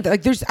watch 13.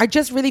 Like I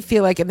just really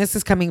feel like, and this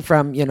is coming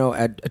from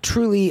a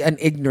truly an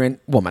ignorant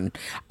woman.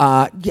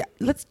 Yeah,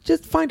 let's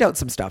just find out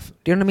some stuff.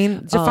 Do you know what I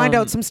mean? To find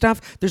out some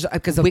stuff. There's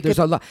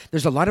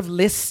a lot of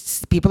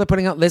lists. People are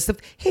putting out lists of,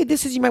 hey,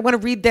 this is, you might want to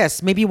read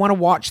this. Maybe you want to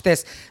watch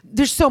this.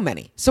 There's so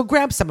many. So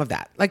grab some of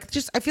that. Like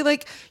just, I feel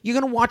like you're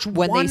gonna watch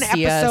When one they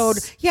see episode.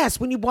 us, Yes,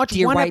 when you watch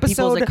Dear one White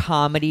episode, People's a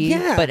comedy,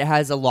 Yeah. but it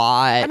has a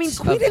lot. I mean,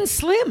 Queen and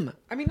Slim.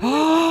 I mean,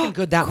 how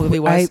good that movie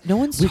was. No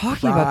one's We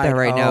talking about that cried.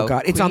 right now. Oh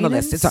God, it's on the Queen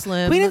list. and It's on,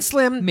 Slim Queen and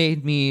Slim.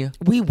 made me.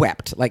 We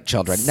wept like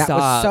children. That was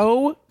Stop.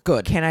 so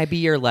good. Can I be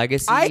your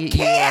legacy? I You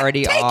can't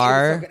already take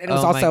are. It. So good. And it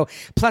was Oh my- also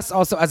plus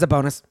also as a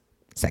bonus,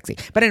 sexy.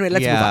 But anyway,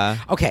 let's move Yeah.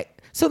 on. Okay,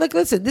 so like,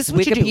 listen, this is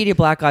what you do. Wikipedia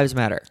Black Lives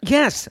Matter.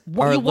 Yes.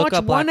 Or You look watch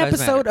up Black one Lives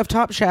episode Matter. of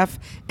Top Chef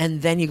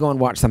and then you go and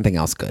watch something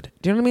else good.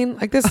 Do you know what I mean?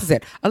 Like, this is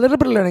it. A little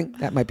bit of learning.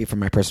 That might be from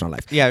my personal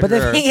life. Yeah, but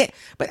sure.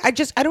 But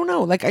I don't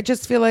know. Like, I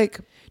just feel like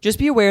Just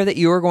be aware that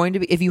you are going to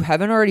be, if you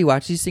haven't already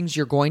watched these things,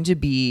 you're going to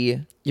be,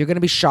 you're going to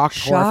be shocked,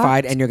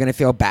 horrified, and you're going to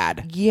feel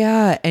bad.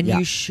 yeah, and Yeah.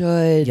 you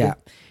should. Yeah.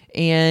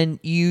 And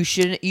you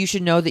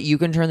should know that you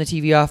can turn the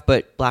TV off,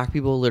 but Black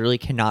people literally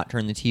cannot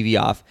turn the TV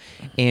off.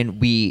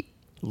 And we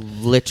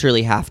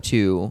literally have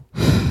to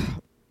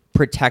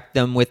protect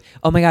them with,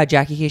 oh my God,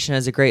 Jackie Cation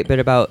has a great bit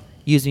about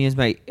use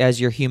me as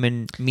your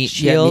human meat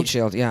Yeah, shield. meat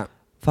shield. Yeah.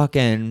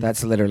 Fucking,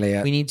 That's literally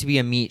it. we need to be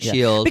a meat Yeah.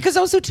 shield. Because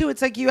also too,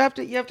 it's like you have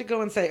to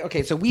go and say,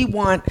 okay, so we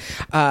want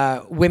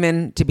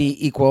women to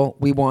be equal.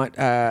 We want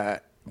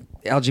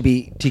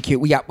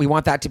LGBTQ. We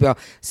want that to be all.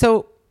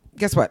 So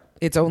guess what?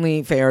 It's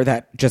only fair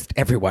that just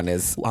everyone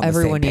is on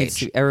everyone the same needs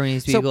page. to. Everyone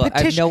needs to be So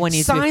equal. No one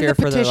needs to sign fear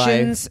the for their life.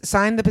 petitions.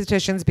 Sign the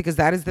petitions because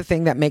that is the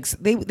thing that makes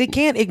they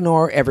can't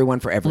ignore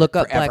everyone forever. Look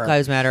up forever. Black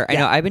Lives Matter. I Yeah.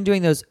 know. I've been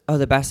doing those. Oh,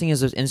 the best thing is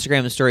those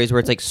Instagram stories where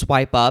it's like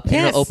swipe up and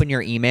Yes. it'll open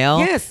your email.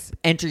 Yes.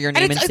 Enter your And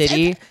name and it's-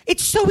 city.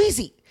 It's so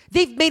easy.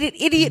 They've made it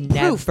idiot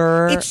proof.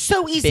 Never It's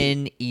so easy.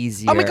 been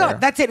easier. Oh my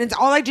God, that's it. And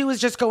all I do is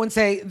just go and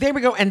say, there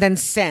we go, and then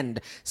send.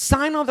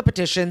 Sign all the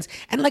petitions.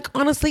 And like,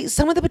 honestly,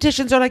 some of the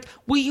petitions are like,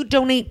 will you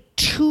donate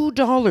 $2?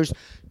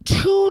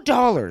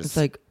 $2. It's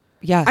like,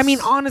 yes. I mean,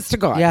 honest to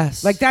God.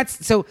 Yes. Like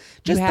that's so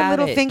just the have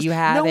little it. things. You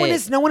have no one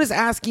it. is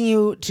asking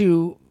you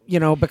to,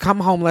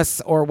 become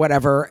homeless or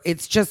whatever.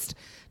 It's just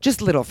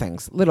little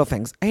things.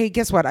 Hey,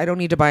 guess what? I don't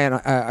need to buy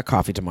a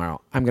coffee tomorrow.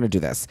 I'm going to do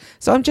this.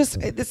 So I'm just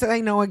this. I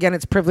know again,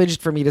 it's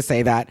privileged for me to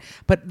say that,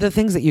 but the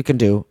things that you can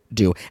do.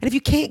 And if you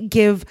can't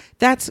give,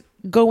 that's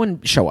go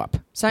and show up.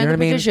 sign You know the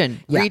what I mean?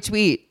 petition. Yeah.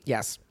 Retweet.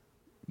 Yes.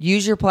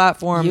 Use your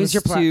platforms. Use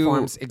your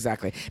platforms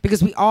exactly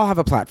because we all have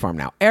a platform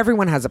now.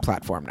 Everyone has a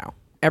platform now.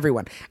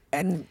 Everyone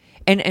and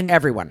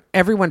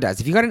everyone does.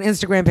 If you got an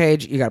Instagram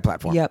page, you got a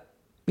platform. Yep.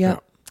 Yeah.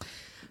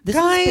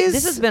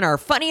 This has been our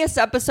funniest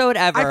episode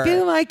ever. I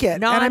feel like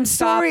it, and I'm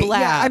sorry.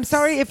 Yeah, I'm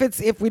sorry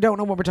if we don't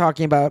know what we're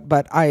talking about,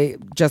 but I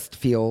just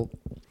feel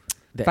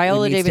that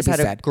Viola it needs Davis to be had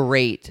said. a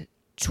great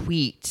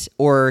tweet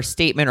or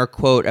statement or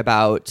quote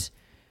about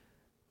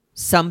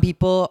some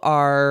people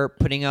are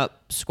putting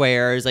up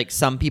squares, like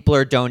some people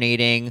are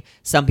donating,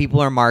 some people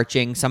are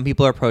marching, some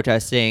people are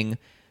protesting,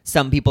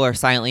 some people are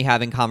silently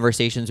having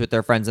conversations with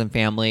their friends and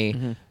family.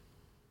 Mm-hmm.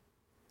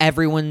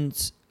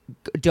 Everyone's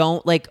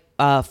don't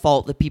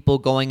fault the people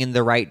going in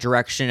the right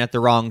direction at the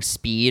wrong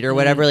speed or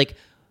whatever. Like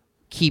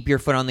keep your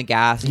foot on the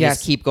gas and Yes.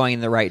 just keep going in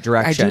the right I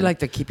direction. do like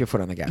to keep your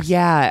foot on the gas.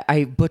 Yeah,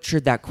 I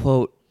butchered that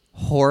quote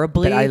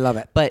horribly. But I love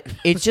it. But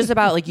it's just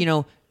about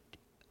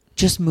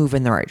just move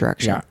in the right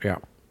direction. Yeah.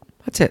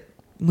 That's it.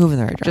 Move in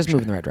the right direction. Just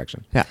move in the right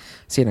direction. Yeah.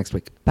 See you next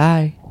week.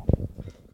 Bye.